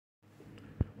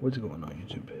What's going on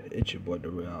YouTube? It's your boy The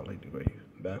Real Like the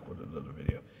Great, back with another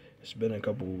video. It's been a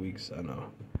couple of weeks, I know.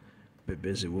 Been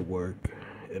busy with work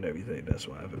and everything, that's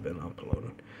why I haven't been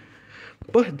uploading.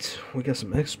 But we got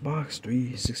some Xbox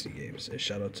 360 games. And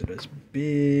shout out to this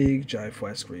big giant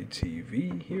flat screen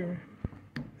TV here.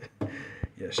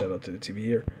 Yeah, shout out to the TV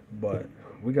here. But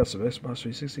we got some Xbox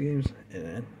 360 games,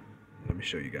 and let me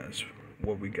show you guys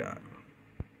what we got.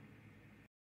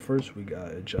 First we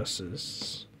got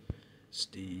Injustice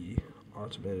the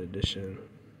Ultimate Edition.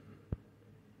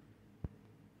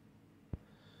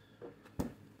 So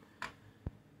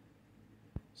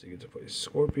you get to play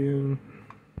Scorpion.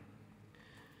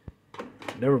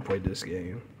 Never played this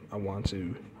game. I want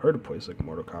to. Heard it plays like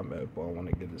Mortal Kombat, but I want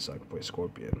to get this so I can play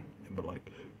Scorpion and be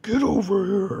like, get over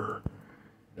here.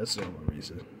 That's the only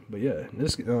reason. But yeah,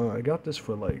 this I got this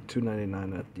for like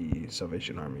 $2.99 at the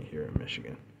Salvation Army here in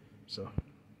Michigan. So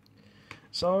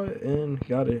saw it and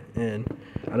got it, and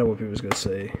I know what people's gonna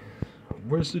say.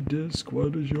 Where's the disc? Why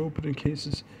did you open in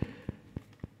cases?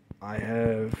 I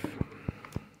have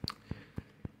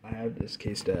this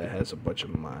case that has a bunch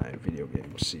of my video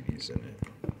game CDs in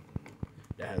it.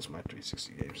 That has my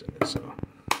 360 games in it, so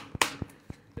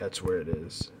that's where it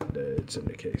is. That it's in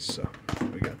the case. So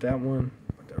we got that one.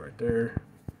 Put that right there.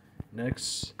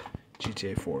 Next,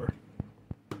 GTA 4.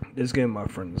 This game my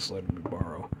friend just let me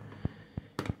borrow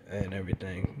and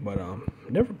everything, but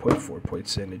never played 4. Played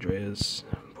San Andreas,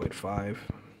 played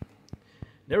 5.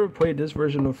 Never played this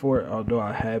version of 4, although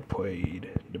I had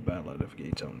played the Ballad of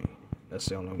Gay Tony. That's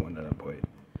the only one that I played.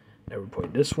 Never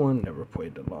played this one, never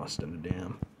played the Lost in the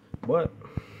Dam, but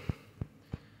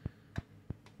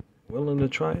willing to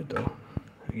try it though.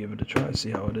 Give it a try,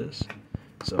 see how it is.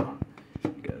 So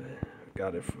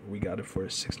we got it for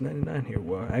 $6.99 here.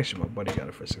 Well, actually my buddy got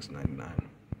it for $6.99.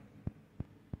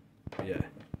 Yeah.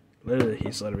 Literally,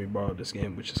 he's letting me borrow this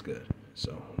game, which is good.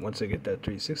 So, once I get that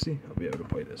 360, I'll be able to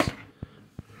play this.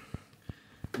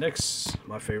 Next,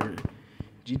 my favorite,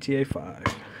 GTA 5.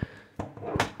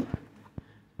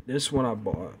 This one I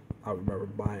bought. I remember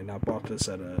buying. I bought this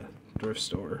at a thrift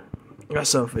store. I got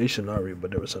Salvation Army,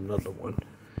 but there was another one.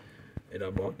 And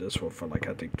I bought this one for like,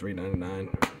 I think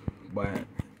 $3.99. But,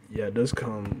 yeah, it does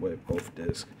come with both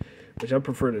discs. Which I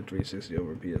prefer the 360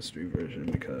 over PS3 version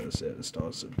because it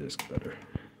installs the disc better.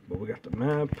 But we got the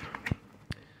map,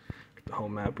 the whole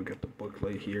map. We got the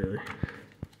booklet here,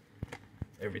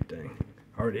 everything.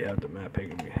 I already have the map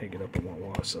hanging up on my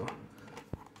wall, so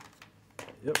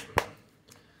yep.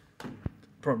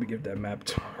 Probably give that map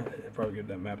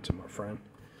to my friend.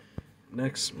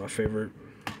 Next, my favorite,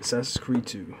 Assassin's Creed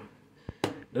 2.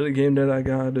 Another game that I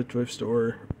got at the thrift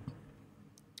store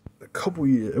a couple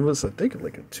years. It was, I think,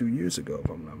 like 2 years ago,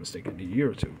 if I'm not mistaken, a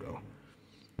year or two ago.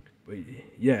 But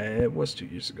yeah, it was 2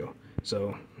 years ago.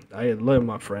 So I had let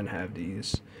my friend have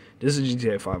these. This is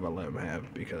GTA 5 I let him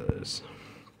have because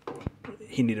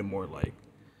he needed more like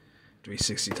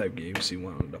 360 type games he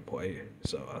wanted to play.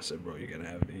 So I said, bro, you're gonna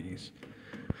have these.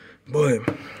 But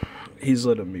he's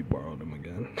letting me borrow them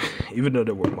again. Even though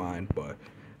they were mine, but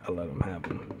I let him have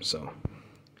them. So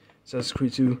Assassin's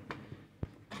Creed 2,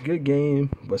 good game,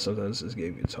 but sometimes this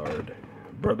game gets hard.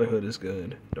 Brotherhood is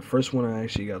good. The first one I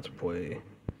actually got to play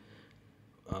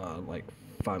like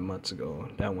 5 months ago.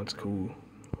 That one's cool.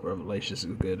 Revelations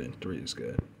is good and 3 is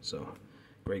good. So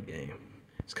great game.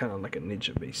 It's kind of like a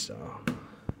ninja based style.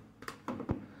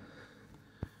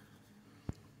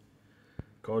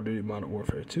 Call of Duty Modern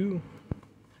Warfare 2.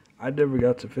 I never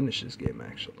got to finish this game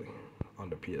actually on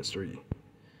the PS3.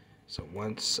 So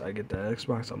once I get that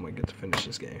Xbox, I'm gonna get to finish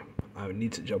this game. I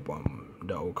need to jump on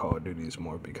the old Call of Duties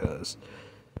more because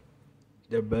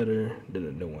they're better than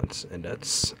the new ones, and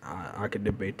that's I could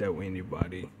debate that with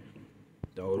anybody.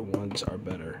 The old ones are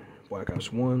better. Black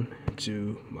Ops 1,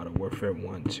 2, Modern Warfare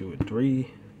 1, 2, and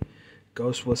 3.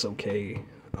 Ghost was okay.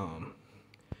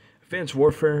 Advanced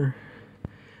Warfare,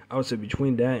 I would say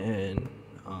between that and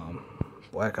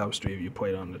Black Ops 3, if you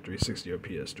played on the 360 or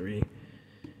PS3,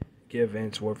 get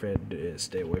Advanced Warfare and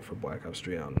stay away from Black Ops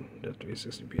 3 on the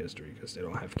 360 PS3 because they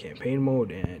don't have campaign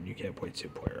mode and you can't play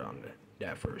 2-player on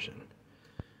that version.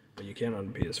 But you can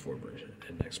on the PS4 version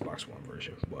and Xbox One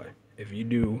version. But if you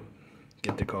do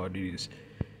get the Call of Duties,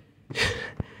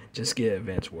 just get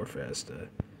Advanced Warfare as the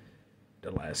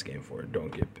last game for it. Don't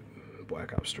get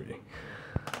Black Ops 3.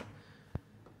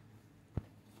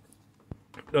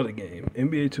 Another game,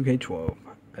 NBA 2K12.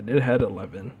 I did have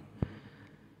 11.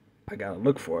 I gotta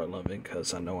look for 11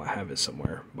 because I know I have it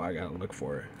somewhere, but I gotta look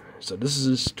for it. So this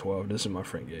is 12. This is my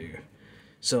friend gave.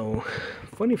 So,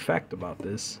 funny fact about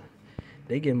this.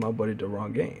 They gave my buddy the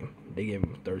wrong game. They gave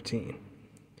him 13.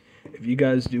 If you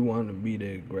guys do want me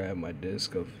to grab my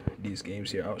disc of these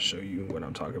games here, I'll show you what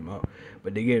I'm talking about.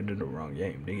 But they gave him the wrong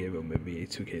game. They gave him NBA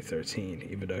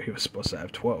 2K13, even though he was supposed to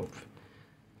have 12.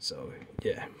 So,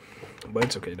 yeah. But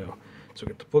it's okay, though. So,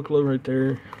 we got the booklet right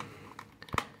there.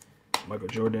 Michael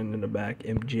Jordan in the back.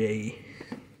 MJ.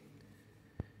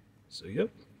 So, yep.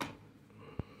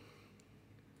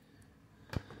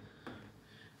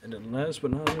 And then last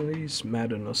but not least,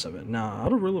 Madden 07. Now, I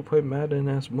don't really play Madden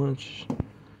as much.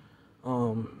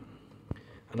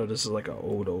 I know this is like an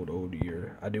old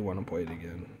year. I do want to play it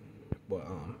again. But,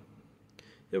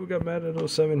 yeah, we got Madden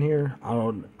 07 here.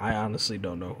 I honestly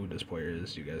don't know who this player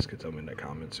is. You guys can tell me in the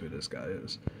comments who this guy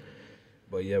is.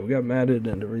 But, yeah, we got Madden,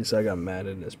 and the reason I got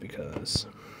Madden is because,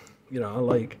 you know,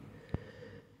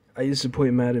 I used to play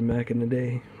Madden back in the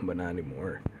day, but not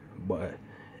anymore. But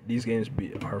these games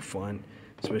are fun,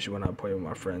 especially when I play with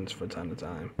my friends from time to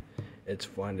time. It's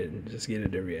fun and just getting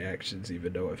their reactions,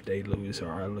 even though if they lose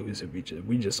or I lose,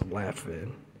 we just laugh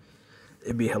and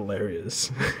it'd be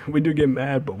hilarious. We do get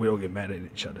mad, but we don't get mad at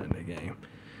each other in the game.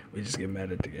 We just get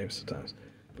mad at the game sometimes.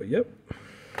 But yep.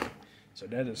 So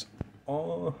that is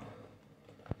all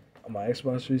of my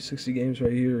Xbox 360 games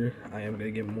right here. I am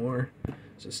gonna get more,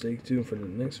 so stay tuned for the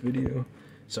next video.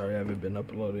 Sorry I haven't been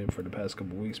uploading for the past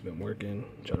couple weeks. Been working,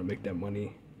 trying to make that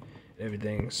money and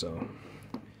everything. So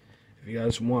if you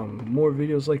guys want more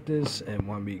videos like this and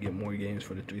want me to get more games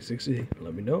for the 360,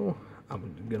 let me know.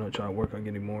 I'm gonna try to work on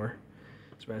getting more.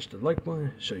 Smash the like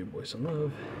button, show your boy some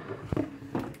love.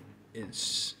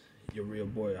 It's your real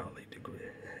boy, Ali the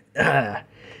Great.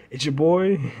 It's your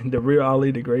boy, the real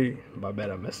Ali the Great. My bad,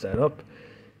 I messed that up.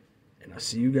 And I'll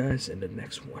see you guys in the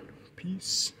next one.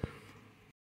 Peace.